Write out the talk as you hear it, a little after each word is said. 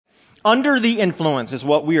Under the influence is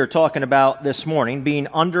what we are talking about this morning, being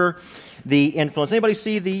under the influence. Anybody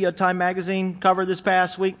see the Time Magazine cover this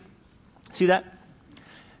past week? See that?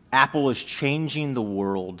 Apple is changing the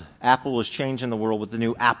world. Apple is changing the world with the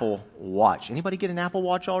new Apple Watch. Anybody get an Apple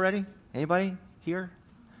Watch already? Anybody here?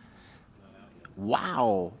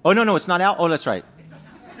 Wow. Oh, no, it's not out. Oh, that's right.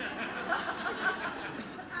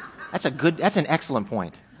 That's an excellent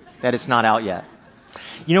point, that it's not out yet.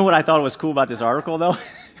 You know what I thought was cool about this article, though?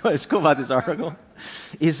 What's cool about this article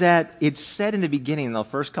is that it said in the beginning, in the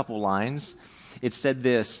first couple lines, it said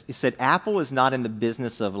this. It said, Apple is not in the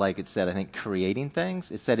business of, like it said, I think, creating things.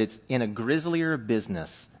 It said it's in a grislier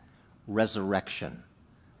business, resurrection.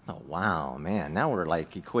 Oh, wow, man. Now we're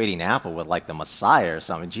like equating Apple with like the Messiah or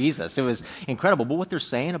something. Jesus. It was incredible. But what they're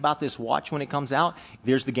saying about this watch when it comes out,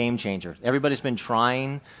 there's the game changer. Everybody's been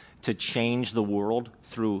trying to change the world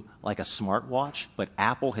through like a smartwatch, but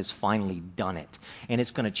Apple has finally done it. And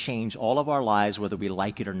it's going to change all of our lives, whether we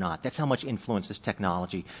like it or not. That's how much influence this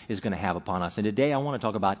technology is going to have upon us. And today I want to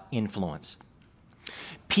talk about influence.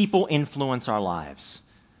 People influence our lives.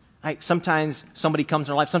 Sometimes somebody comes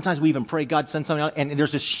in our life. Sometimes we even pray, God, send somebody out. And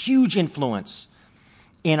there's this huge influence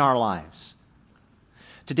in our lives.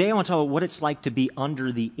 Today I want to talk about what it's like to be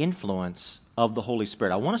under the influence of the Holy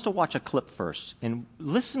Spirit. I want us to watch a clip first and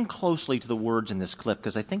listen closely to the words in this clip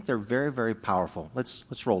because I think they're very, very powerful.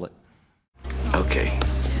 Let's roll it. Okay.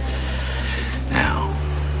 Now,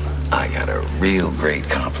 I got a real great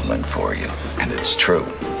compliment for you, and it's true.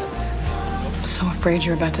 I'm so afraid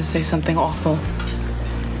you're about to say something awful.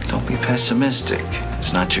 Don't be pessimistic.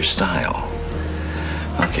 It's not your style.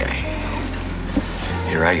 Okay.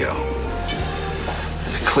 Here I go.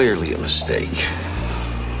 Clearly a mistake.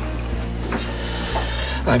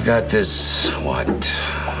 I've got this,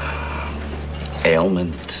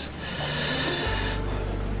 ailment?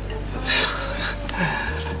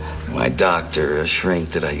 My doctor, a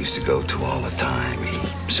shrink that I used to go to all the time, he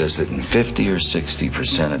says that in 50 or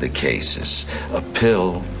 60% of the cases, a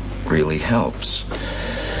pill really helps.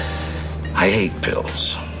 I hate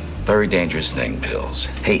pills. Very dangerous thing, pills.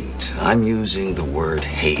 Hate. I'm using the word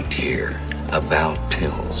hate here. About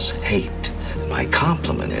pills. Hate. My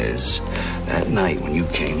compliment is, that night when you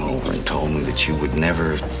came over and told me that you would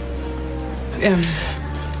never...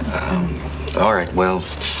 all right, well,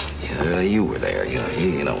 you were there.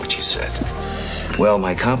 You know what you said. Well,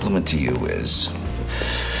 my compliment to you is,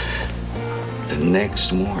 the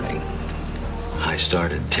next morning, I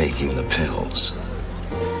started taking the pills.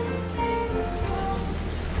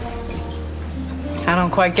 I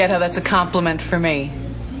don't quite get how that's a compliment for me.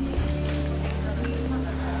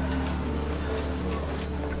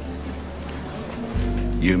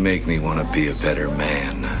 You make me want to be a better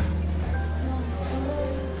man.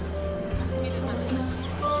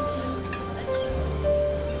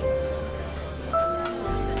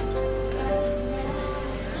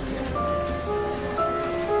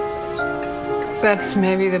 That's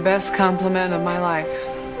maybe the best compliment of my life.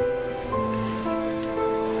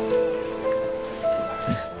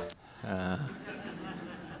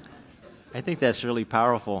 I think that's really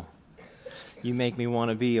powerful. You make me want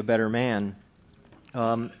to be a better man.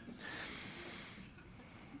 I'm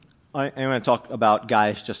going to talk about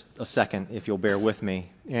guys just a second, if you'll bear with me.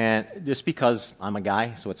 And just because I'm a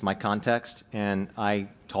guy, so it's my context, and I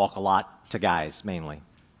talk a lot to guys mainly,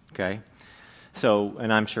 okay? So,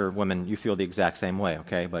 and I'm sure women, you feel the exact same way,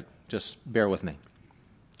 okay? But just bear with me.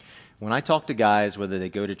 When I talk to guys, whether they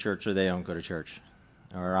go to church or they don't go to church,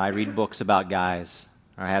 or I read books about guys,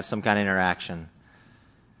 or I have some kind of interaction,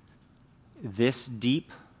 this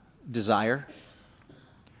deep desire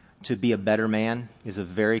to be a better man is a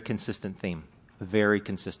very consistent theme. A very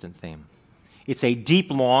consistent theme. It's a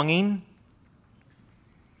deep longing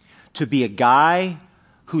to be a guy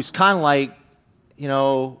who's kind of like,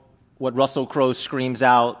 what Russell Crowe screams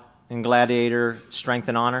out in Gladiator, strength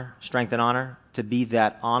and honor, to be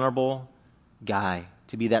that honorable guy,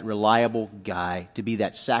 to be that reliable guy, to be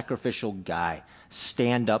that sacrificial guy,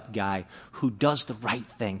 stand-up guy who does the right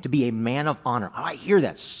thing, to be a man of honor. I hear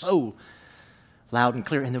that so loud and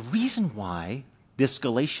clear. And the reason why this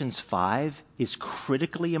Galatians 5 is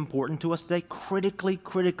critically important to us today,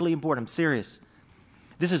 critically important, I'm serious.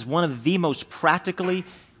 This is one of the most practically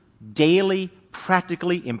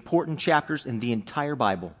important chapters in the entire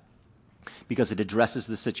Bible because it addresses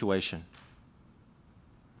the situation.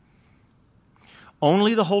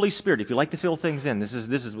 Only the Holy Spirit, if you like to fill things in, this is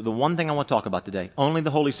the one thing I want to talk about today. Only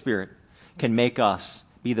the Holy Spirit can make us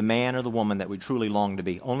be the man or the woman that we truly long to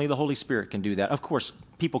be. Only the Holy Spirit can do that. Of course,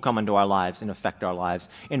 people come into our lives and affect our lives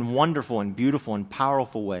in wonderful and beautiful and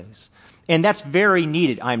powerful ways. And that's very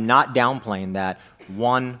needed. I'm not downplaying that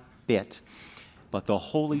one fit. But the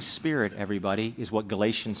Holy Spirit, everybody, is what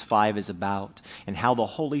Galatians 5 is about, and how the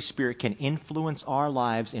Holy Spirit can influence our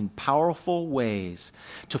lives in powerful ways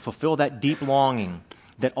to fulfill that deep longing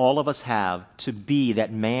that all of us have to be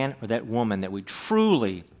that man or that woman that we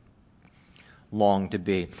truly long to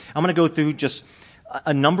be. I'm going to go through just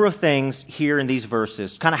a number of things here in these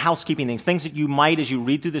verses, kind of housekeeping things that you might, as you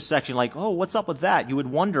read through this section, like, oh, what's up with that? You would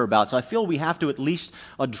wonder about. So I feel we have to at least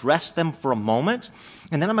address them for a moment,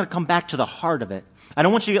 and then I'm going to come back to the heart of it. I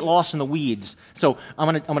don't want you to get lost in the weeds, so I'm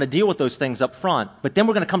going to deal with those things up front, but then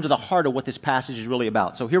we're going to come to the heart of what this passage is really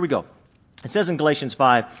about. So here we go. It says in Galatians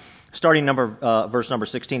 5, starting verse number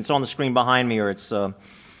 16. It's on the screen behind me, or it's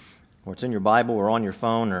in your Bible, or on your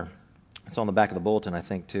phone, or it's on the back of the bulletin, I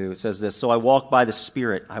think, too. It says this, "So I walk by the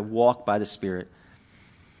Spirit. I walk by the Spirit.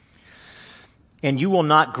 And you will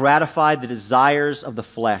not gratify the desires of the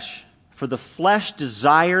flesh. For the flesh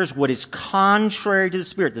desires what is contrary to the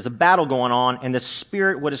Spirit." There's a battle going on, and the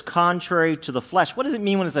Spirit, what is contrary to the flesh. What does it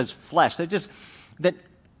mean when it says flesh? That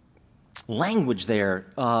language there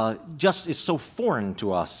just is so foreign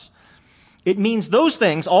to us. It means those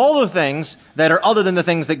things, all the things that are other than the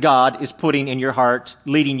things that God is putting in your heart,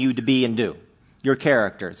 leading you to be and do. Your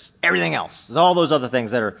characters, everything else. There's all those other things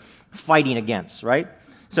that are fighting against, right?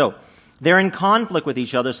 So, they're in conflict with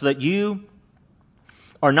each other so that you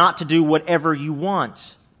are not to do whatever you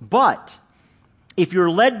want. But, if you're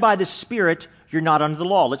led by the Spirit, you're not under the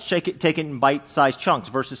law. Let's take it in bite-sized chunks,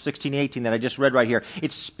 verses 16 and 18 that I just read right here.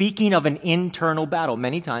 It's speaking of an internal battle.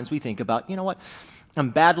 Many times we think about, you know what?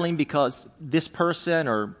 I'm battling because this person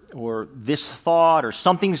or this thought or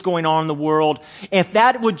something's going on in the world. If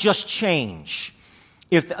that would just change,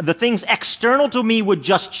 if the things external to me would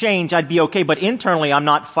just change, I'd be okay. But internally, I'm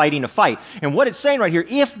not fighting a fight. And what it's saying right here,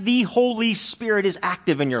 if the Holy Spirit is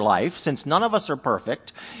active in your life, since none of us are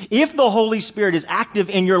perfect, if the Holy Spirit is active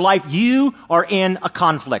in your life, you are in a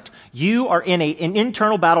conflict. You are in an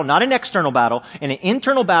internal battle, not an external battle, an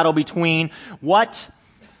internal battle between what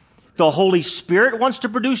the Holy Spirit wants to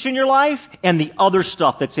produce in your life and the other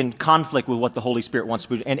stuff that's in conflict with what the Holy Spirit wants to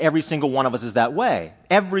produce. And every single one of us is that way.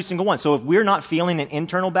 Every single one. So if we're not feeling an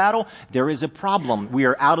internal battle, there is a problem. We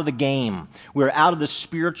are out of the game. We're out of the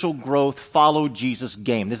spiritual growth, follow Jesus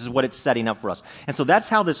game. This is what it's setting up for us. And so that's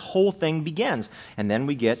how this whole thing begins. And then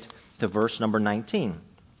we get to verse number 19.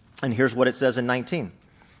 And here's what it says in 19.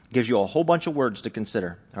 It gives you a whole bunch of words to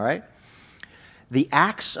consider. All right? The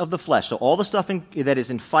acts of the flesh, so all the stuff that is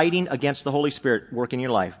in fighting against the Holy Spirit work in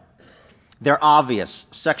your life, they're obvious.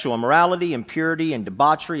 Sexual immorality, impurity, and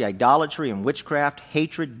debauchery, idolatry, and witchcraft,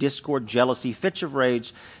 hatred, discord, jealousy, fits of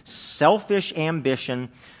rage, selfish ambition,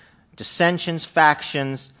 dissensions,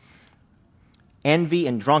 factions, envy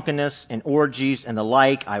and drunkenness and orgies and the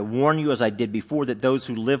like. I warn you, as I did before, that those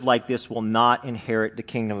who live like this will not inherit the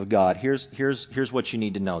kingdom of God. Here's what you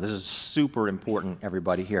need to know. This is super important,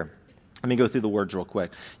 everybody, here. Let me go through the words real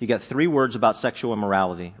quick. You got 3 words about sexual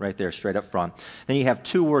immorality right there, straight up front. Then you have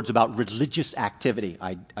 2 words about religious activity,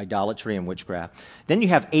 idolatry and witchcraft. Then you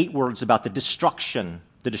have 8 words about the destruction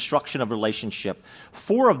of relationship.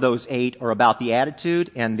 4 of those 8 are about the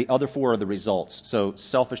attitude, and the other 4 are the results. So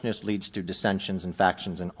selfishness leads to dissensions and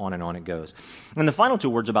factions, and on it goes. And the final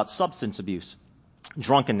 2 words about substance abuse,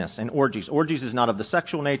 drunkenness, and orgies. Orgies is not of the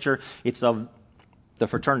sexual nature, it's of the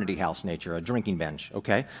fraternity house nature, a drinking bench,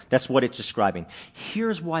 okay? That's what it's describing.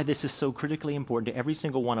 Here's why this is so critically important to every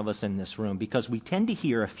single one of us in this room, because we tend to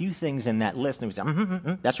hear a few things in that list, and we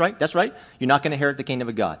say, that's right. You're not going to inherit the kingdom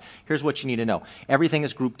of God. Here's what you need to know. Everything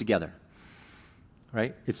is grouped together,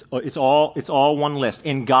 right? It's all one list.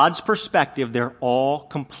 In God's perspective, they're all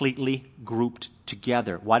completely grouped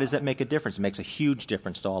together. Why does that make a difference? It makes a huge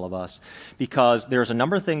difference to all of us, because there's a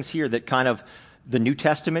number of things here that kind of the New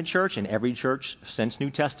Testament church, and every church since New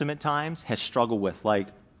Testament times, has struggled with, like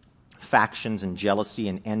factions and jealousy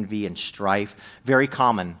and envy and strife. Very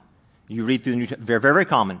common. You read through the New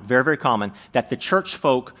Testament, very common that the church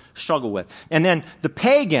folk struggle with. And then the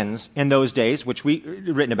pagans in those days, which we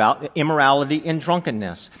written about, immorality and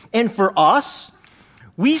drunkenness. And for us,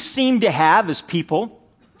 we seem to have as people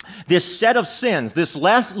this set of sins, this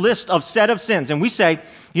list of set of sins, and we say,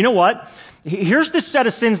 you know what? Here's the set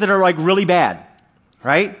of sins that are like really bad.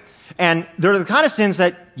 Right? And they're the kind of sins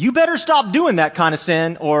that you better stop doing that kind of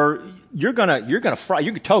sin, or you're gonna fry,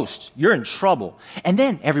 you're toast. You're in trouble. And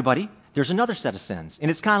then, everybody, there's another set of sins. And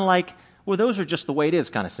it's kind of like, well, those are just the way it is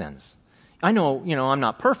kind of sins. I know, I'm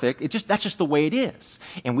not perfect. That's just the way it is.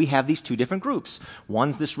 And we have these 2 different groups.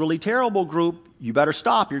 One's this really terrible group. You better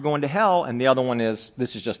stop. You're going to hell. And the other one is,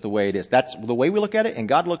 this is just the way it is. That's the way we look at it, and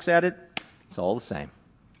God looks at it. It's all the same.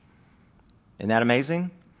 Isn't that amazing?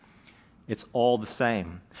 It's all the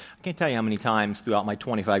same. I can't tell you how many times throughout my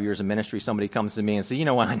 25 years of ministry somebody comes to me and says, you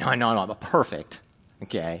know what, I know, I'm perfect.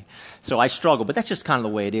 Okay? So I struggle, but that's just kind of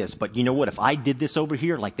the way it is. But you know what? If I did this over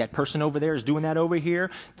here, like that person over there is doing that over here,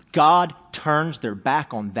 God turns their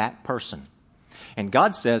back on that person. And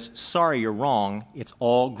God says, sorry, you're wrong. It's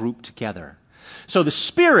all grouped together. So the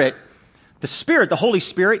Holy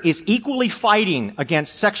Spirit, is equally fighting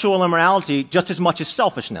against sexual immorality just as much as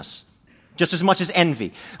selfishness, just as much as envy.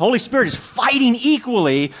 The Holy Spirit is fighting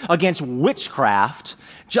equally against witchcraft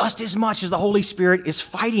just as much as the Holy Spirit is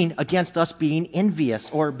fighting against us being envious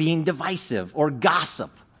or being divisive or gossip.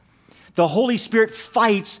 The Holy Spirit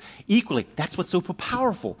fights equally. That's what's so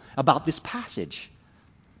powerful about this passage.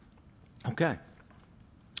 Okay.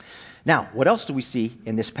 Now, what else do we see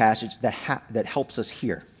in this passage that helps us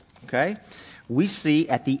here? Okay? We see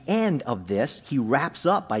at the end of this, he wraps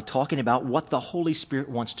up by talking about what the Holy Spirit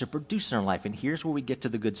wants to produce in our life. And here's where we get to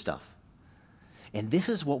the good stuff. And this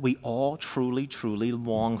is what we all truly, truly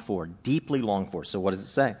long for, deeply long for. So what does it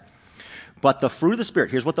say? But the fruit of the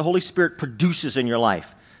Spirit, here's what the Holy Spirit produces in your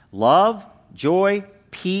life. Love, joy,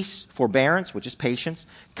 peace, forbearance, which is patience,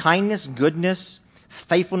 kindness, goodness,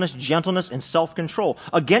 faithfulness, gentleness, and self-control.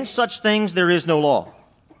 Against such things there is no law.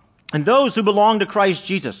 And those who belong to Christ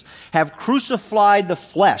Jesus have crucified the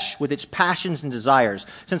flesh with its passions and desires.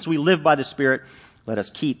 Since we live by the Spirit, let us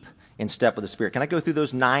keep in step with the Spirit. Can I go through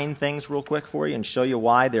those 9 things real quick for you and show you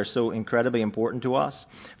why they're so incredibly important to us?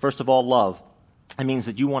 First of all, love. It means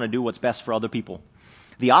that you want to do what's best for other people.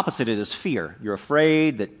 The opposite is fear. You're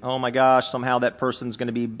afraid that, oh my gosh, somehow that person's going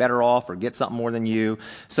to be better off or get something more than you.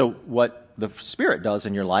 So what the Spirit does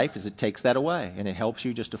in your life is it takes that away, and it helps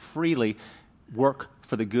you just to freely work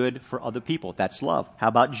for the good for other people. That's love. How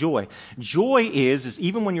about joy? Joy is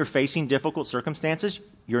even when you're facing difficult circumstances,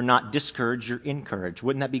 you're not discouraged, you're encouraged.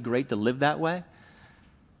 Wouldn't that be great to live that way?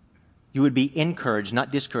 You would be encouraged,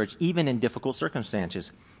 not discouraged, even in difficult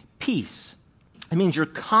circumstances. Peace. It means you're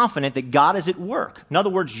confident that God is at work. In other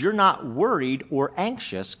words, you're not worried or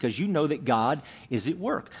anxious because you know that God is at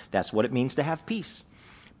work. That's what it means to have peace.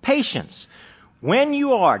 Patience. When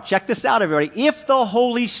you are, check this out, everybody, if the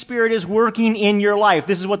Holy Spirit is working in your life,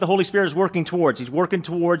 this is what the Holy Spirit is working towards. He's working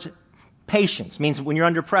towards patience. It means when you're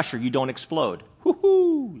under pressure, you don't explode.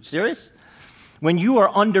 Woohoo! Serious? When you are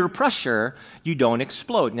under pressure, you don't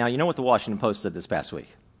explode. Now, you know what the Washington Post said this past week,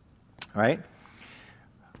 right?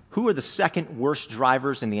 Who are the second worst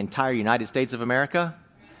drivers in the entire United States of America?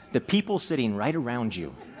 The people sitting right around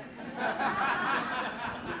you.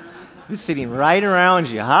 Who's sitting right around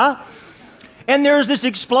you, huh? And there's this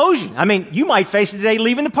explosion. I mean, you might face it today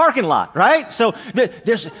leaving the parking lot, right? So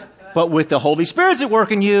but with the Holy Spirit's at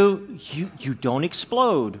work in you don't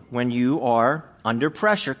explode when you are under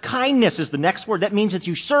pressure. Kindness is the next word. That means that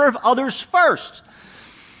you serve others first.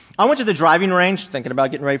 I went to the driving range, thinking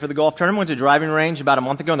about getting ready for the golf tournament. Went to the driving range about a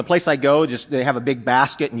month ago, and the place I go, they have a big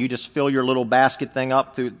basket, and you just fill your little basket thing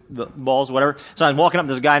up through the balls, whatever. So I'm walking up,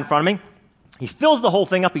 there's a guy in front of me. He fills the whole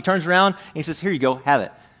thing up, he turns around, and he says, here you go, have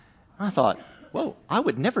it. I thought, whoa, I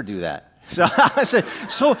would never do that. So I said,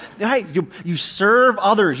 right, you serve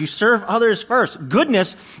others. You serve others first.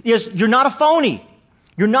 Goodness is you're not a phony.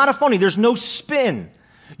 You're not a phony. There's no spin.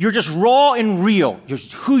 You're just raw and real. You're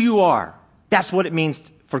just who you are. That's what it means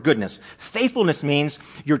for goodness. Faithfulness means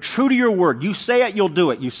you're true to your word. You say it, you'll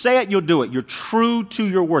do it. You say it, you'll do it. You're true to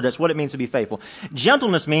your word. That's what it means to be faithful.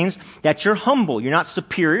 Gentleness means that you're humble. You're not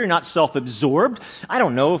superior. You're not self-absorbed. I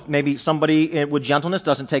don't know if maybe somebody with gentleness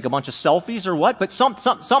doesn't take a bunch of selfies or what, but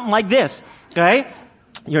something like this, okay?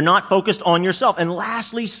 You're not focused on yourself. And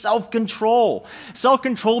lastly, self-control.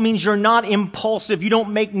 Self-control means you're not impulsive. You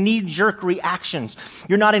don't make knee-jerk reactions.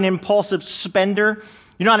 You're not an impulsive spender.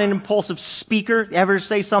 You're not an impulsive speaker. You ever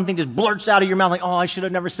say something just blurts out of your mouth like, oh, I should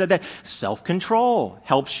have never said that. Self-control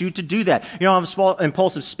helps you to do that. You don't have an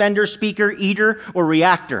impulsive spender, speaker, eater, or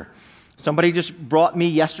reactor. Somebody just brought me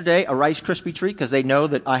yesterday a Rice Krispie treat because they know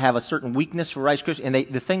that I have a certain weakness for Rice Krispie, and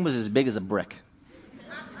the thing was as big as a brick.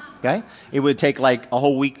 Okay? It would take like a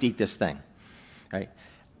whole week to eat this thing. Right?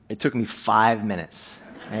 It took me 5 minutes.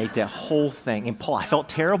 I ate that whole thing. And Paul, I felt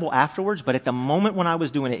terrible afterwards, but at the moment when I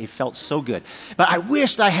was doing it, it felt so good. But I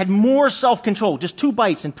wished I had more self-control. Just 2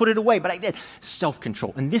 bites and put it away. But I did.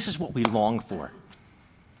 Self-control. And this is what we long for.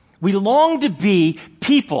 We long to be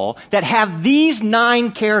people that have these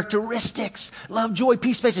 9 characteristics. Love, joy,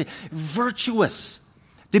 peace, patience, virtuous.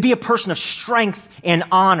 To be a person of strength and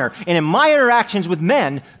honor. And in my interactions with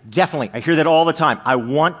men, definitely, I hear that all the time. I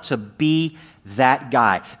want to be that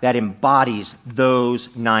guy that embodies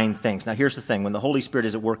those 9 things. Now, here's the thing. When the Holy Spirit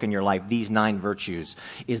is at work in your life, these 9 virtues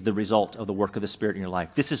is the result of the work of the Spirit in your life.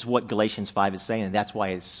 This is what Galatians 5 is saying, and that's why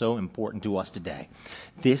it's so important to us today.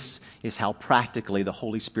 This is how practically the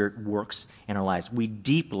Holy Spirit works in our lives. We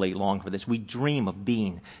deeply long for this. We dream of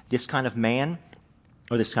being this kind of man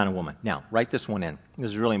or this kind of woman. Now, write this one in.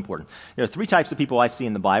 This is really important. There are 3 types of people I see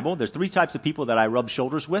in the Bible. There's 3 types of people that I rub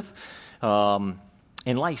shoulders with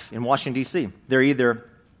in life in Washington, D.C. They're either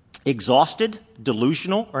exhausted,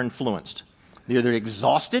 delusional, or influenced. They're either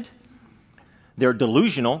exhausted, they're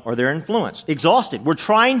delusional, or they're influenced. Exhausted. We're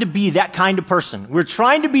trying to be that kind of person. We're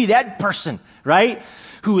trying to be that person, right?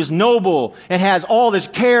 Who is noble and has all this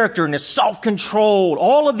character and is self-controlled,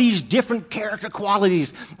 all of these different character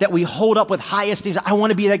qualities that we hold up with high esteem. I want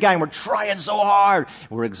to be that guy, and we're trying so hard.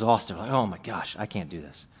 We're exhausted. We're like, oh my gosh, I can't do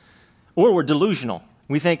this. Or we're delusional.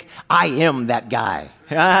 We think, I am that guy.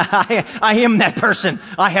 I am that person.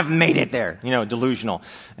 I have made it there. Delusional.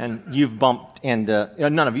 And you've bumped into,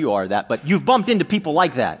 none of you are that, but you've bumped into people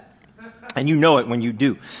like that. And you know it when you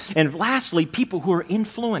do. And lastly, people who are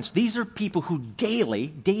influenced. These are people who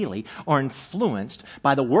daily are influenced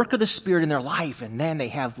by the work of the Spirit in their life. And then they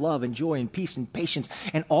have love and joy and peace and patience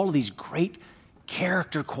and all of these great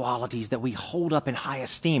character qualities that we hold up in high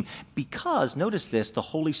esteem because, notice this, the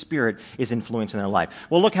Holy Spirit is influencing their life.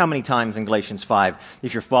 Well, look how many times in Galatians 5,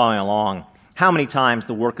 if you're following along, how many times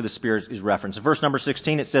the work of the Spirit is referenced. In verse number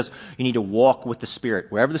 16, it says you need to walk with the Spirit.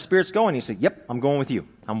 Wherever the Spirit's going, you say, yep, I'm going with you.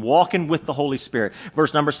 I'm walking with the Holy Spirit.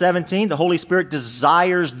 Verse number 17, the Holy Spirit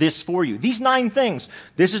desires this for you. These 9 things,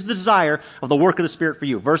 this is the desire of the work of the Spirit for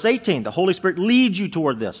you. Verse 18, the Holy Spirit leads you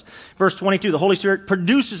toward this. Verse 22, the Holy Spirit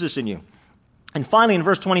produces this in you. And finally, in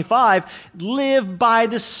verse 25, live by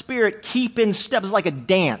the Spirit. Keep in step. It's like a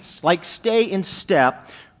dance. Like stay in step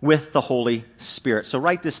with the Holy Spirit. So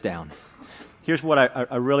write this down. Here's what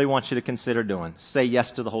I really want you to consider doing. Say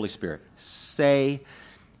yes to the Holy Spirit. Say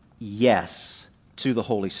yes to the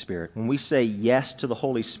Holy Spirit. When we say yes to the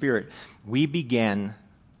Holy Spirit, we begin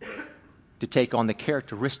to take on the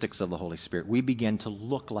characteristics of the Holy Spirit. We begin to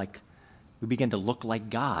look like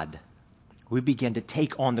God. We begin to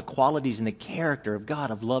take on the qualities and the character of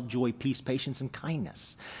God, of love, joy, peace, patience, and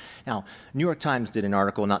kindness. Now, New York Times did an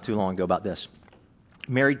article not too long ago about this.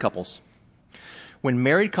 Married couples. When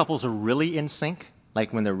married couples are really in sync,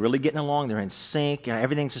 like when they're really getting along, they're in sync, and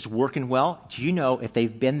everything's just working well, do you know if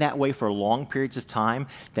they've been that way for long periods of time,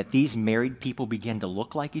 that these married people begin to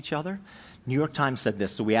look like each other? New York Times said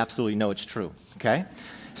this, so we absolutely know it's true, okay?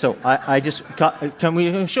 So can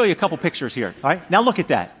we show you a couple pictures here, all right? Now look at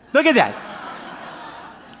that. Look at that.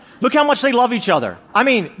 Look how much they love each other. I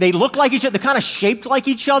mean, they look like each other. They're kind of shaped like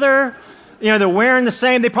each other. They're wearing the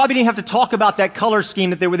same. They probably didn't have to talk about that color scheme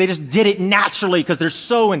that they were. They just did it naturally because they're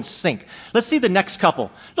so in sync. Let's see the next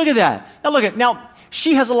couple. Look at that. Now,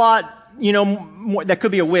 she has a lot, more, that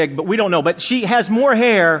could be a wig, but we don't know. But she has more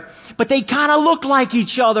hair, but they kind of look like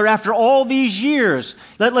each other after all these years.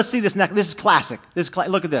 Let's see this next. This is classic.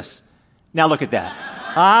 Look at this. Now look at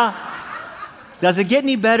that. Does it get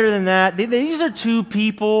any better than that? These are 2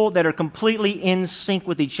 people that are completely in sync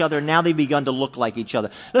with each other. Now they've begun to look like each other.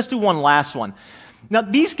 Let's do one last one. Now,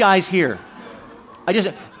 these guys here,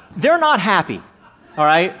 they're not happy, all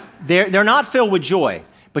right? They're not filled with joy.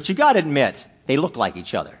 But you got to admit, they look like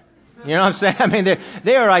each other. You know what I'm saying? I mean,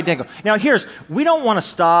 they are identical. Now, we don't want to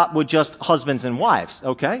stop with just husbands and wives,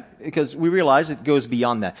 okay? Because we realize it goes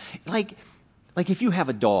beyond that. Like if you have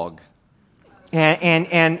a dog,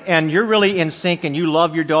 and you're really in sync and you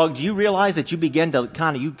love your dog, do you realize that you begin to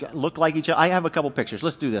you look like each other? I have a couple pictures.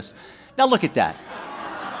 Let's do this. Now look at that.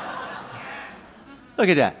 Look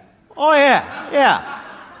at that. Oh yeah.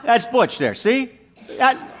 That's Butch there. See?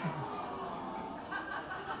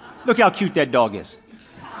 Look how cute that dog is.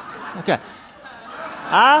 Okay.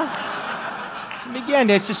 Again,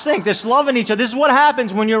 it's just sync. They're loving each other. This is what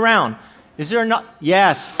happens when you're around. Is there not?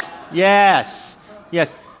 Yes.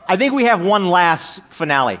 I think we have one last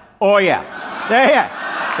finale. Oh, yeah. There.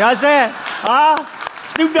 You know what I'm saying?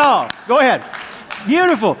 Snoop Dogg. Go ahead.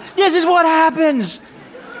 Beautiful. This is what happens.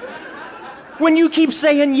 When you keep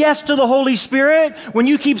saying yes to the Holy Spirit, when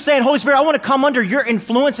you keep saying, Holy Spirit, I want to come under your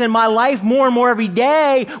influence in my life more and more every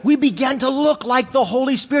day, we begin to look like the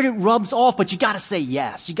Holy Spirit. It rubs off, but you got to say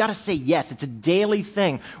yes. You got to say yes. It's a daily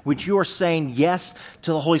thing which you are saying yes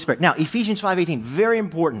to the Holy Spirit. Now, Ephesians 5:18, very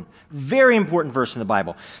important verse in the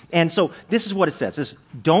Bible. And so this is what it says. It says,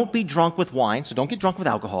 don't be drunk with wine, so don't get drunk with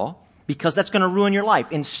alcohol, because that's going to ruin your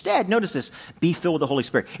life. Instead, notice this, be filled with the Holy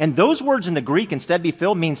Spirit. And those words in the Greek, instead be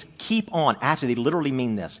filled, means keep on. Actually, they literally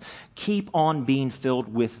mean this. Keep on being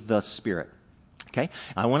filled with the Spirit. Okay?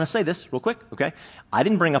 I want to say this real quick, okay? I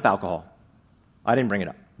didn't bring up alcohol. I didn't bring it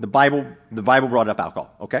up. The Bible brought up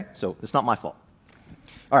alcohol, okay? So it's not my fault.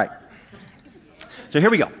 All right. So here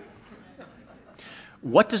we go.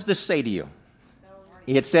 What does this say to you?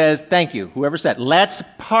 It says, thank you, whoever said, let's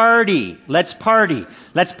party, let's party,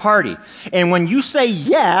 let's party. And when you say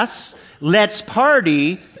yes, let's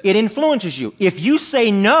party, it influences you. If you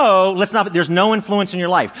say no, there's no influence in your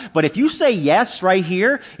life. But if you say yes right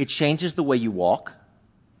here, it changes the way you walk.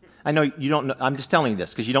 I know you don't know, I'm just telling you this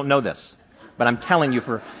because you don't know this. But I'm telling you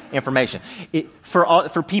for information.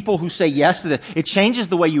 For people who say yes to this, it changes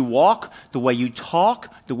the way you walk, the way you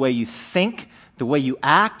talk, the way you think, the way you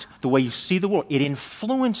act, the way you see the world. It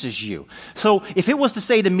influences you. So if it was to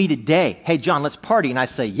say to me today, hey, John, let's party, and I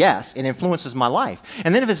say yes, it influences my life.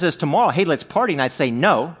 And then if it says tomorrow, hey, let's party, and I say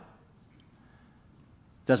no,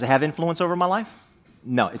 does it have influence over my life?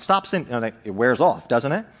 No. It stops it wears off,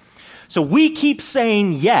 doesn't it? So we keep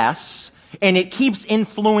saying yes, and it keeps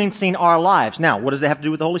influencing our lives. Now, what does that have to do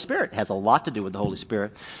with the Holy Spirit? It has a lot to do with the Holy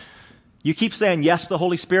Spirit. You keep saying yes to the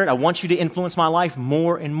Holy Spirit. I want you to influence my life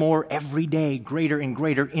more and more every day. Greater and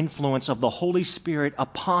greater influence of the Holy Spirit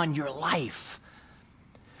upon your life.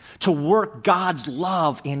 To work God's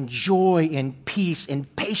love and joy and peace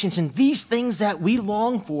and patience and these things that we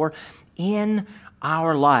long for in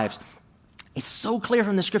our lives. It's so clear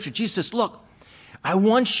from the Scripture. Jesus says, look, I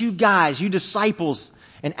want you guys, you disciples,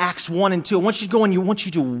 in Acts 1 and 2, I want you to go and I want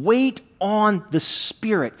you to wait on the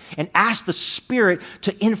Spirit and ask the Spirit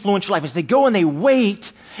to influence your life. As they go and they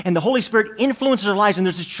wait, and the Holy Spirit influences their lives, and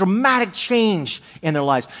there's this dramatic change in their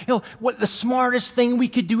lives. You know, what the smartest thing we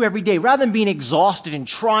could do every day, rather than being exhausted and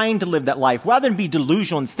trying to live that life, rather than be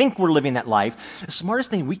delusional and think we're living that life, the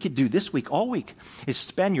smartest thing we could do this week, all week, is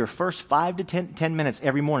spend your first 5 to 10 minutes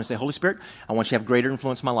every morning and say, Holy Spirit, I want you to have greater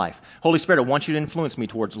influence in my life. Holy Spirit, I want you to influence me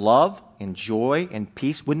towards love and joy and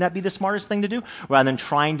peace. Wouldn't that be the smartest thing to do? Rather than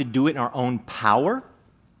trying to do it in our own power?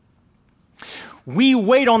 We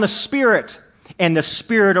wait on the Spirit, and the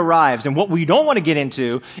Spirit arrives. And what we don't want to get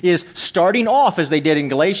into is starting off, as they did in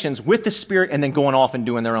Galatians, with the Spirit and then going off and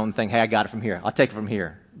doing their own thing. Hey, I got it from here. I'll take it from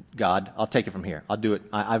here. God, I'll take it from here. I'll do it.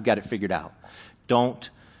 I've got it figured out. Don't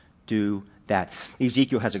do that.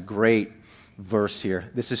 Ezekiel has a great verse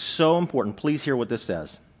here. This is so important. Please hear what this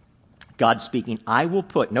says. God speaking, I will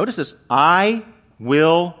put, notice this, I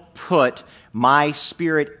will put my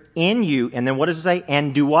Spirit in you. And then what does it say?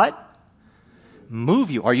 And do what?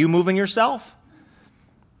 Move you. Are you moving yourself?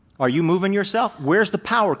 Are you moving yourself? Where's the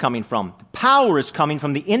power coming from? The power is coming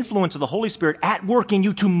from the influence of the Holy Spirit at work in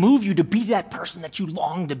you to move you to be that person that you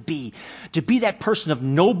long to be that person of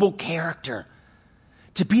noble character,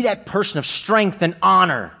 to be that person of strength and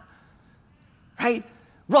honor. Right?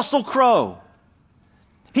 Russell Crowe.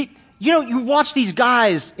 You watch these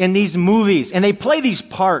guys in these movies and they play these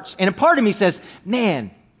parts, and a part of me says, man,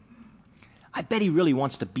 I bet he really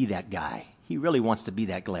wants to be that guy. He really wants to be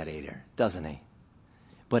that gladiator, doesn't he?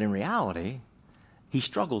 But in reality, he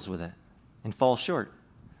struggles with it and falls short.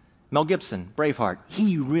 Mel Gibson, Braveheart,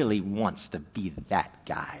 he really wants to be that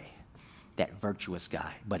guy, that virtuous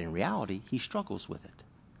guy. But in reality, he struggles with it.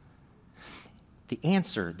 The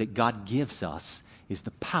answer that God gives us is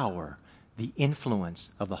the power, the influence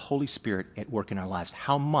of the Holy Spirit at work in our lives.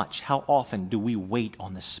 How often do we wait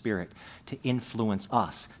on the Spirit to influence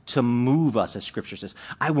us, to move us, as Scripture says?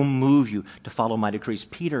 I will move you to follow my decrees.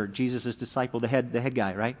 Peter, Jesus' disciple, the head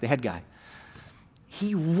guy, right? The head guy.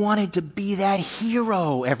 He wanted to be that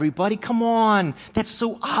hero, everybody. Come on. That's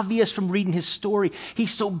so obvious from reading his story. He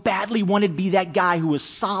so badly wanted to be that guy who was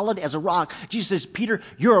solid as a rock. Jesus says, Peter,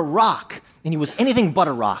 you're a rock. And he was anything but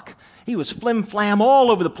a rock. He was flim-flam all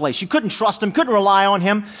over the place. You couldn't trust him, couldn't rely on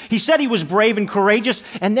him. He said he was brave and courageous,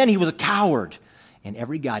 and then he was a coward. And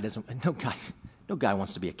no guy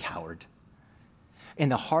wants to be a coward.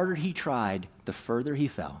 And the harder he tried, the further he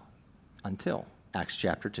fell, until Acts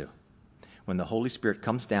chapter 2, when the Holy Spirit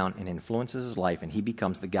comes down and influences his life, and he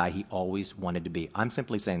becomes the guy he always wanted to be. I'm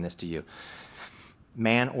simply saying this to you.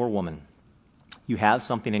 Man or woman, you have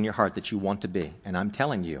something in your heart that you want to be, and I'm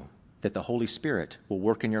telling you, that the Holy Spirit will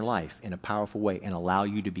work in your life in a powerful way and allow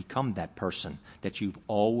you to become that person that you've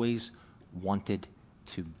always wanted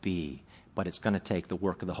to be. But it's going to take the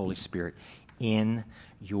work of the Holy Spirit in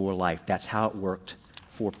your life. That's how it worked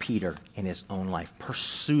for Peter in his own life.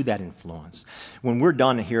 Pursue that influence. When we're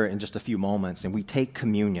done here in just a few moments and we take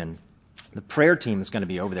communion, the prayer team is going to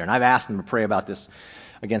be over there. And I've asked them to pray about this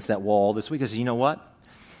against that wall this week. I said, you know what?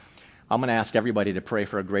 I'm going to ask everybody to pray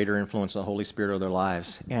for a greater influence of the Holy Spirit of their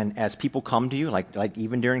lives. And as people come to you, like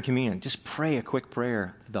even during communion, just pray a quick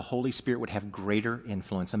prayer. The Holy Spirit would have greater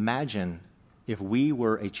influence. Imagine if we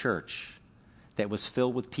were a church that was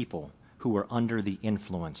filled with people who were under the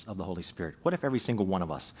influence of the Holy Spirit? What if every single one of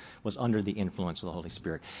us was under the influence of the Holy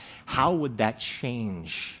Spirit? How would that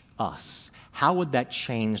change us? How would that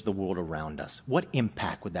change the world around us? What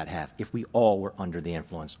impact would that have if we all were under the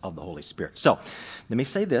influence of the Holy Spirit? So, let me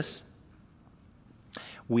say this.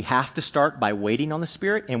 We have to start by waiting on the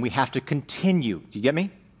Spirit, and we have to continue. Do you get me?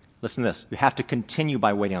 Listen to this. You have to continue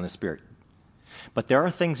by waiting on the Spirit. But there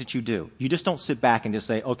are things that you do. You just don't sit back and just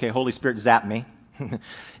say, okay, Holy Spirit, zap me.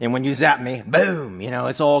 And when you zap me, boom,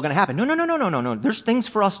 it's all going to happen. No. There's things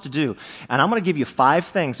for us to do. And I'm going to give you 5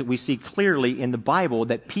 things that we see clearly in the Bible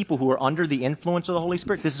that people who are under the influence of the Holy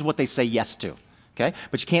Spirit, this is what they say yes to. Okay?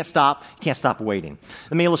 But you can't stop waiting.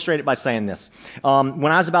 Let me illustrate it by saying this. When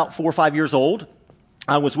I was about 4 or 5 years old,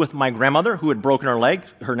 I was with my grandmother who had broken her leg.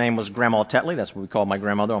 Her name was Grandma Tetley. That's what we call my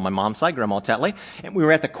grandmother on my mom's side, Grandma Tetley. And we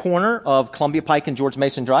were at the corner of Columbia Pike and George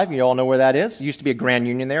Mason Drive. You all know where that is. It used to be a Grand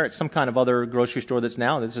Union there. It's some kind of other grocery store that's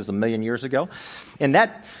now. This is a million years ago. And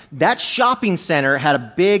that shopping center had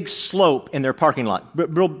a big slope in their parking lot.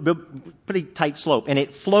 Pretty tight slope. And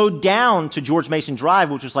it flowed down to George Mason Drive,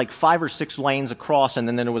 which was like 5 or 6 lanes across, and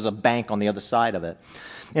then there was a bank on the other side of it.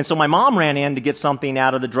 And so my mom ran in to get something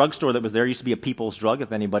out of the drugstore that was there. It used to be a People's Drug.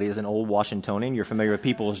 If anybody is an old Washingtonian, you're familiar with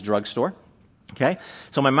People's Drugstore. Okay?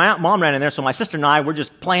 So my mom ran in there. So my sister and I were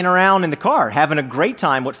just playing around in the car, having a great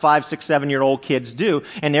time, what 5, 6, 7-year-old kids do.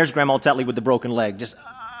 And there's Grandma Tetley with the broken leg, just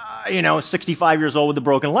 65 years old with the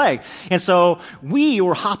broken leg. And so we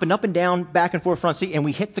were hopping up and down, back and forth front seat, and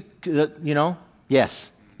we hit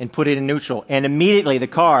yes, and put it in neutral. And immediately the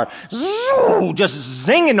car, just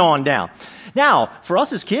zinging on down. Now, for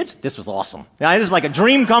us as kids, this was awesome. Now, this is like a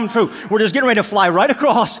dream come true. We're just getting ready to fly right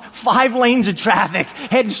across 5 lanes of traffic,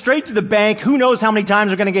 heading straight to the bank. Who knows how many times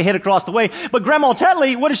we're going to get hit across the way. But Grandma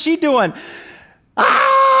Tetley, what is she doing?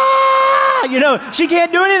 She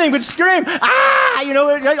can't do anything but scream.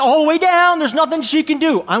 All the way down. There's nothing she can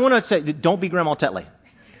do. I want to say, don't be Grandma Tetley.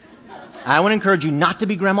 I want to encourage you not to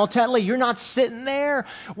be Grandma Tetley. You're not sitting there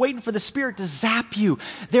waiting for the Spirit to zap you.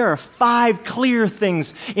 There are 5 clear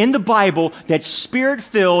things in the Bible that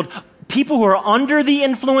Spirit-filled people who are under the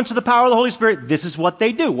influence of the power of the Holy Spirit, this is what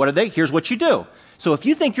they do. What are they? Here's what you do. So if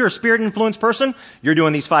you think you're a Spirit-influenced person, you're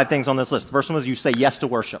doing these 5 things on this list. The first one is you say yes to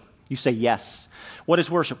worship. You say yes. What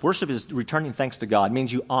is worship? Worship is returning thanks to God. It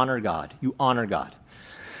means you honor God. You honor God.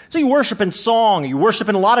 So you worship in song, you worship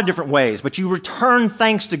in a lot of different ways, but you return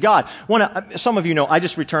thanks to God. Some of you know, I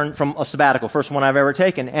just returned from a sabbatical, first one I've ever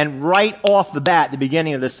taken, and right off the bat, the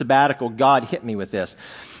beginning of this sabbatical, God hit me with this.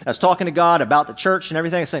 I was talking to God about the church and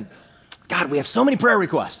everything. I said, God, we have so many prayer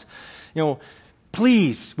requests.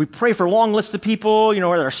 Please, we pray for long lists of people, at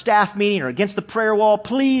our staff meeting or against the prayer wall.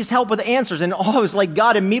 Please help with the answers. And I was like,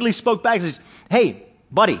 God immediately spoke back and says, hey,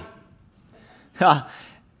 buddy,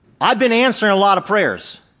 I've been answering a lot of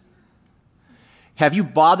prayers. Have you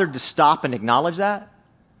bothered to stop and acknowledge that?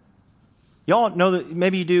 Y'all know that,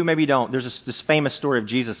 maybe you do, maybe you don't. There's this famous story of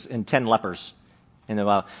Jesus and 10 lepers in the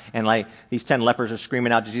Bible. And these 10 lepers are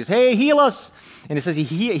screaming out to Jesus, hey, heal us. And it says,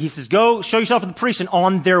 he says, go show yourself to the priest. And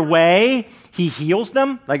on their way, he heals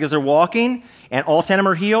them, as they're walking. And all 10 of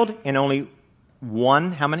them are healed. And only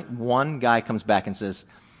one guy comes back and says,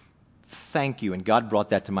 thank you. And God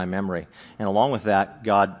brought that to my memory. And along with that,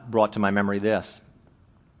 God brought to my memory this.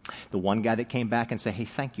 The one guy that came back and said, hey,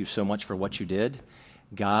 thank you so much for what you did,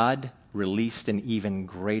 God released an even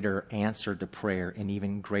greater answer to prayer, an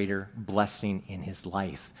even greater blessing in his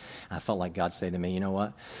life. And I felt like God said to me, you know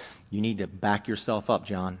what? You need to back yourself up,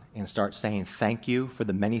 John, and start saying thank you for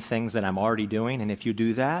the many things that I'm already doing. And if you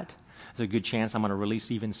do that, there's a good chance I'm going to release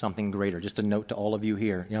even something greater. Just a note to all of you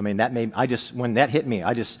here. When that hit me,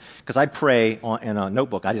 because I pray in a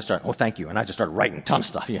notebook, I just start, oh, thank you. And I just start writing a ton of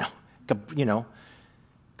stuff,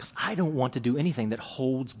 because I don't want to do anything that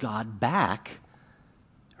holds God back,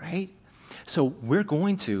 right? So we're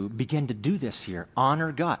going to begin to do this here.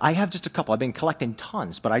 Honor God. I have just a couple. I've been collecting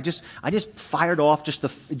tons, but I just fired off just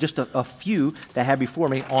a few that I had before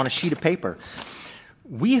me on a sheet of paper.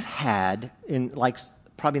 We've had,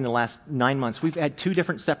 probably in the last 9 months, we've had 2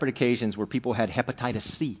 different separate occasions where people had hepatitis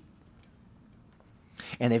C.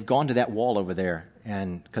 And they've gone to that wall over there,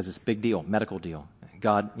 and because it's a big deal, medical deal.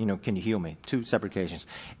 God, can you heal me? 2 separate occasions.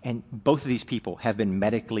 And both of these people have been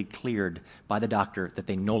medically cleared by the doctor that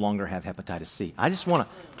they no longer have hepatitis C. I just want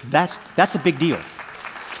to, that's a big deal.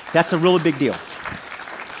 That's a really big deal.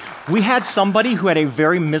 We had somebody who had a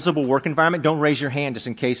very miserable work environment. Don't raise your hand just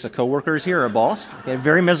in case a coworker is here or a boss. A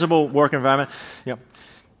very miserable work environment.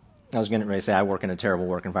 I was going to say I work in a terrible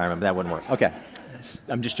work environment, but that wouldn't work. Okay.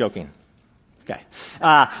 I'm just joking. Okay.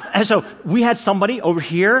 And so we had somebody over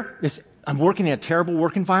here, I'm working in a terrible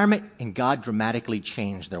work environment, and God dramatically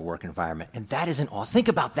changed their work environment. And that isn't awesome. Think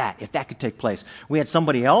about that, if that could take place. We had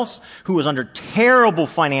somebody else who was under terrible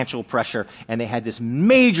financial pressure, and they had this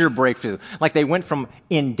major breakthrough. Like they went from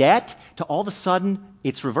in debt to all of a sudden,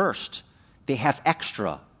 it's reversed. They have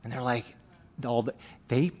extra. And they're like,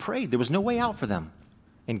 they prayed. There was no way out for them.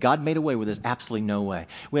 And God made a way where there's absolutely no way.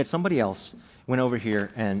 We had somebody else went over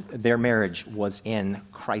here, and their marriage was in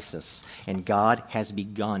crisis. And God has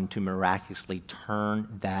begun to miraculously turn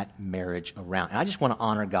that marriage around. And I just want to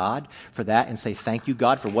honor God for that and say thank you,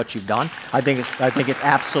 God, for what you've done. I think it's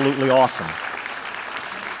absolutely awesome.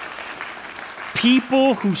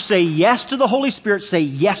 People who say yes to the Holy Spirit say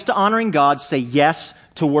yes to honoring God, say yes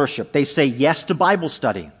to worship. They say yes to Bible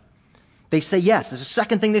study. They say yes. There's a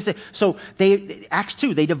second thing they say. So Acts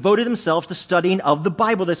 2, they devoted themselves to studying of the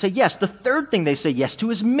Bible. They say yes. The third thing they say yes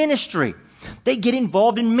to is ministry. They get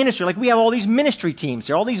involved in ministry. Like we have all these ministry teams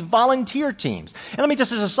here, all these volunteer teams. And let me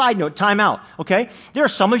just as a side note, time out, okay? There are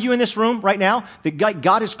some of you in this room right now that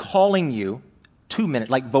God is calling you to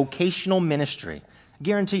like vocational ministry. I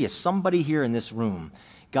guarantee you, somebody here in this room,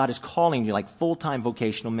 God is calling you like full-time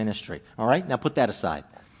vocational ministry. All right? Now put that aside.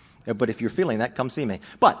 But if you're feeling that, come see me.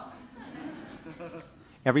 But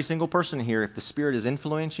every single person here, if the Spirit is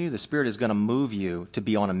influencing you, the Spirit is going to move you to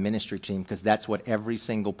be on a ministry team because that's what every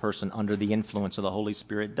single person under the influence of the Holy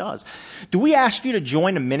Spirit does. Do we ask you to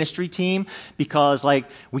join a ministry team because, like,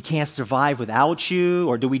 we can't survive without you?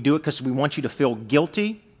 Or do we do it because we want you to feel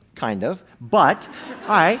guilty? Kind of. But, all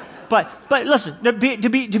right. But listen, to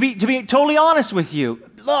be totally honest with you,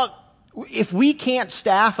 look, if we can't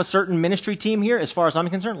staff a certain ministry team here, as far as I'm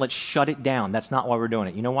concerned, let's shut it down. That's not why we're doing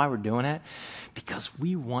it. You know why we're doing it? Because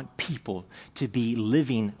we want people to be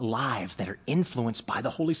living lives that are influenced by the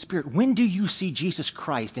Holy Spirit. When do you see Jesus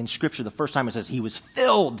Christ in Scripture the first time it says he was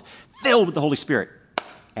filled with the Holy Spirit?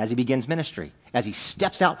 As he begins ministry, as he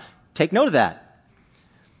steps out. Take note of that.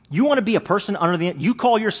 You want to be a person you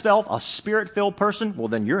call yourself a Spirit-filled person? Well,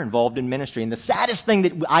 then you're involved in ministry. And the saddest thing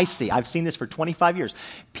that I see, I've seen this for 25 years,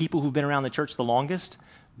 people who've been around the church the longest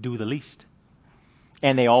do the least.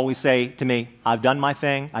 And they always say to me, I've done my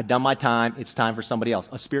thing, I've done my time, it's time for somebody else.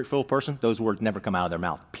 A Spirit-filled person, those words never come out of their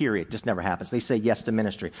mouth, period. Just never happens. They say yes to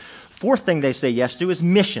ministry. Fourth thing they say yes to is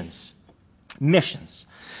missions. Missions.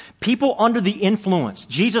 People under the influence.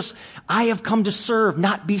 Jesus, I have come to serve,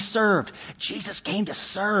 not be served. Jesus came to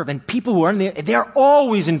serve. And people who are they're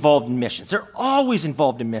always involved in missions. They're always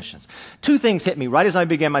involved in missions. Two things hit me right as I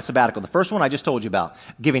began my sabbatical. The first one I just told you about,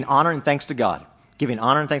 giving honor and thanks to God. Giving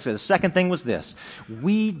honor and thanks to God. The second thing was this.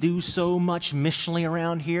 We do so much missionally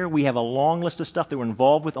around here. We have a long list of stuff that we're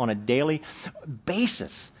involved with on a daily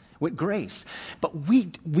basis with Grace. But we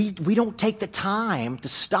don't take the time to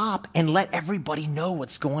stop and let everybody know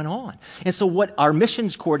what's going on. And so what our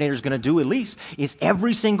missions coordinator is going to do, at least, is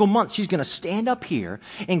every single month she's going to stand up here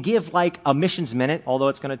and give like a missions minute, although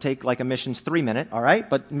it's going to take like a missions 3 minute, all right?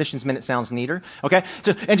 But missions minute sounds neater, okay?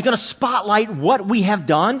 So, and she's going to spotlight what we have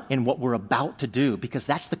done and what we're about to do, because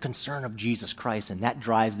that's the concern of Jesus Christ, and that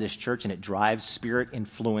drives this church, and it drives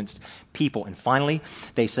Spirit-influenced people. And finally,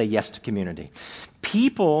 they say yes to community.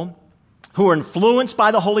 People who are influenced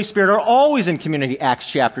by the Holy Spirit are always in community, Acts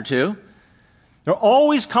chapter 2. They're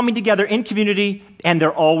always coming together in community, and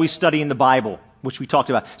they're always studying the Bible, which we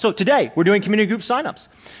talked about. So today, we're doing community group signups.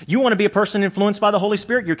 You want to be a person influenced by the Holy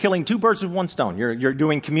Spirit? You're killing two birds with one stone. You're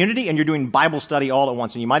doing community, and you're doing Bible study all at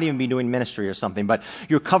once, and you might even be doing ministry or something, but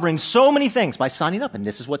you're covering so many things by signing up, and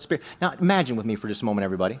this is what Spirit... Now, imagine with me for just a moment,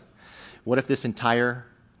 everybody. What if this entire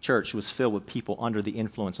church was filled with people under the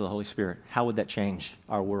influence of the Holy Spirit? How would that change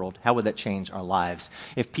our world? How would that change our lives?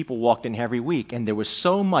 If people walked in every week and there was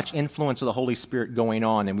so much influence of the Holy Spirit going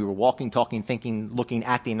on, and we were walking, talking, thinking, looking,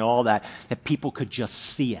 acting, and all that people could just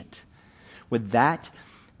see it. Would that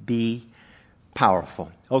be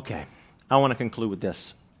powerful? Okay, I want to conclude with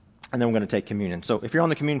this, and then we're going to take communion. So if you're on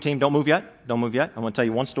the communion team, don't move yet. Don't move yet. I'm going to tell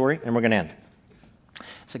you one story, and we're going to end.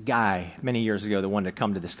 It's a guy many years ago that wanted to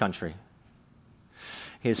come to this country.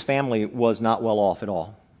 His family was not well off at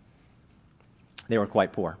all. They were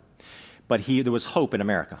quite poor. But there was hope in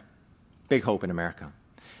America, big hope in America.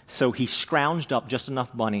 So he scrounged up just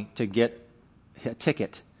enough money to get a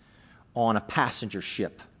ticket on a passenger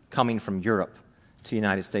ship coming from Europe to the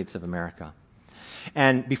United States of America.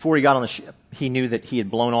 And before he got on the ship, he knew that he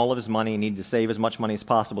had blown all of his money and needed to save as much money as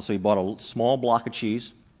possible. So he bought a small block of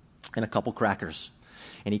cheese and a couple crackers.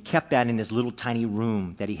 And he kept that in his little tiny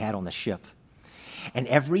room that he had on the ship. And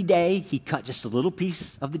every day, he cut just a little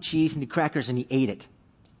piece of the cheese and the crackers, and he ate it.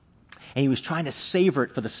 And he was trying to savor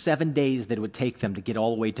it for the 7 days that it would take them to get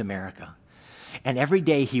all the way to America. And every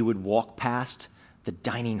day, he would walk past the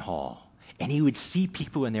dining hall, And he would see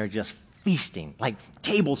people in there just feasting, like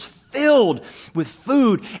tables filled with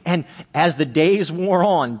food. And as the days wore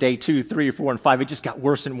on, day 2, 3, 4, and 5, it just got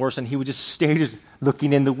worse and worse. And he would just stay just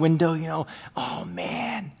looking in the window, oh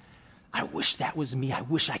man, I wish that was me. I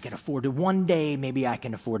wish I could afford it. One day, maybe I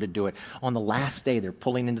can afford to do it. On the last day, they're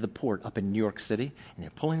pulling into the port up in New York City, and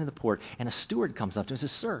they're pulling into the port, and a steward comes up to him and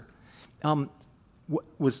says, "Sir,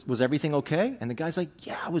 was everything okay?" And the guy's like,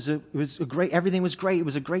 "Yeah, everything was great. It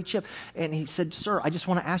was a great trip." And he said, "Sir, I just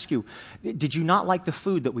want to ask you, did you not like the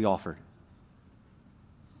food that we offered?"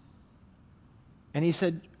 And he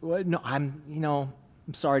said, "Well, no, I'm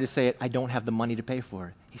sorry to say it, I don't have the money to pay for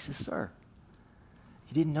it." He says, "Sir,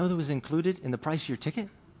 you didn't know that was included in the price of your ticket?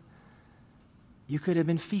 You could have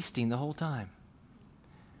been feasting the whole time."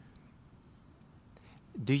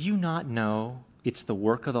 Do you not know it's the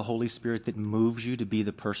work of the Holy Spirit that moves you to be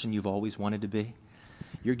the person you've always wanted to be?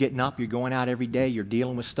 You're getting up, you're going out every day, you're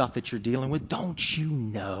dealing with stuff that you're dealing with. Don't you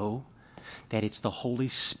know that it's the Holy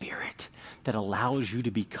Spirit that allows you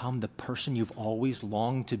to become the person you've always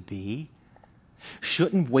longed to be?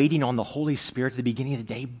 Shouldn't waiting on the Holy Spirit at the beginning of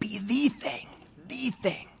the day be the thing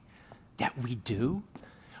that we do?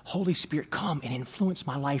 Holy Spirit, come and influence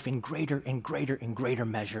my life in greater and greater and greater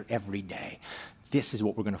measure every day. This is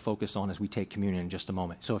what we're going to focus on as we take communion in just a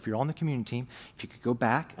moment. So if you're on the communion team, if you could go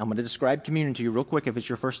back, I'm going to describe communion to you real quick if it's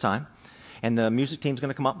your first time. And the music team's going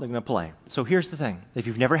to come up, they're going to play. So here's the thing. If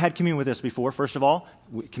you've never had communion with us before, first of all,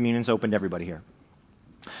 communion's open to everybody here.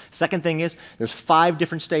 Second thing is, there's 5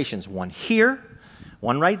 different stations. One here,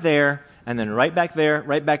 one right there, and then right back there, and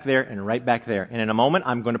right back there. And in a moment,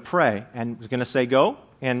 I'm going to pray, and I'm going to say, go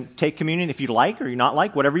and take communion if you like or you not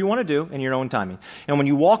like, whatever you want to do in your own timing. And when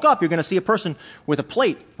you walk up, you're going to see a person with a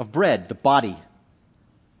plate of bread, the body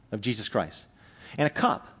of Jesus Christ, and a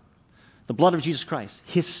cup, the blood of Jesus Christ,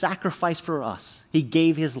 his sacrifice for us. He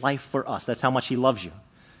gave his life for us. That's how much he loves you.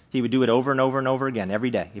 He would do it over and over and over again every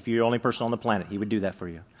day. If you're the only person on the planet, he would do that for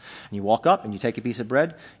you. And you walk up and you take a piece of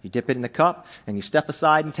bread, you dip it in the cup, and you step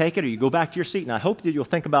aside and take it, or you go back to your seat. And I hope that you'll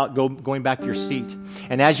think about going back to your seat.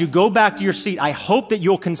 And as you go back to your seat, I hope that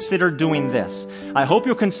you'll consider doing this. I hope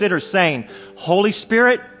you'll consider saying, "Holy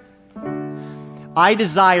Spirit, I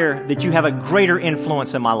desire that you have a greater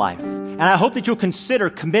influence in my life." And I hope that you'll consider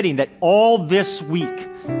committing that all this week,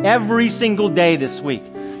 every single day this week,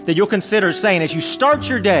 that you'll consider saying, as you start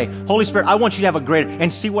your day, "Holy Spirit, I want you to have a greater,"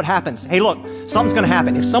 and see what happens. Hey, look, something's going to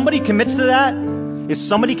happen. If somebody commits to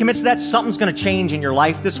that, something's going to change in your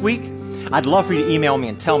life this week. I'd love for you to email me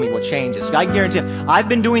and tell me what changes. I guarantee you, I've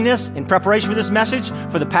been doing this in preparation for this message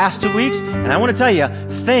for the past 2 weeks, and I want to tell you,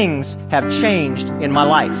 things have changed in my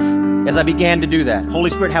life as I began to do that. Holy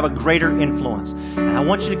Spirit, have a greater influence. And I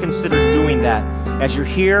want you to consider doing that as you're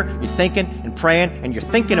here, you're thinking and praying, and you're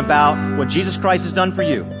thinking about what Jesus Christ has done for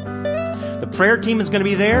you. The prayer team is going to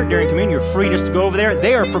be there during communion. You're free just to go over there.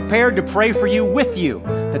 They are prepared to pray for you with you,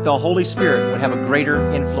 that the Holy Spirit would have a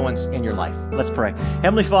greater influence in your life. Let's pray.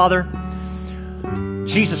 Heavenly Father,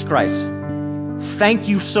 Jesus Christ, thank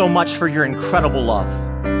you so much for your incredible love.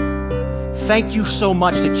 Thank you so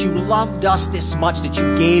much that you loved us this much, that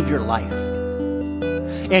you gave your life.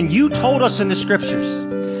 And you told us in the scriptures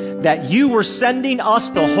that you were sending us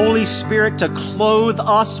the Holy Spirit to clothe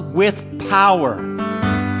us with power,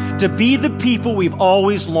 to be the people we've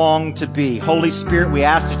always longed to be. Holy Spirit, we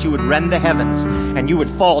ask that you would rend the heavens and you would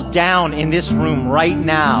fall down in this room right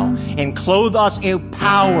now and clothe us in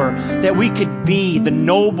power, that we could be the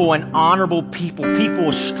noble and honorable people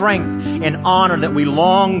of strength and honor that we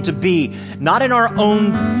long to be, not in our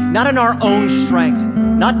own strength,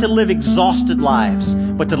 not to live exhausted lives,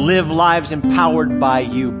 but to live lives empowered by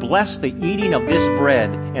you. Bless the eating of this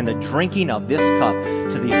bread and the drinking of this cup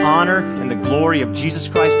to the honor and the glory of Jesus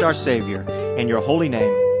Christ our Savior. In your holy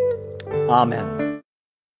name, amen.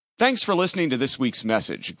 Thanks for listening to this week's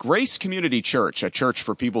message. Grace Community Church, a church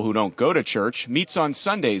for people who don't go to church, meets on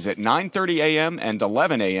Sundays at 9:30 a.m. and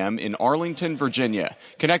 11 a.m. in Arlington, Virginia.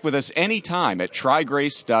 Connect with us anytime at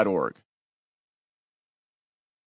trygrace.org.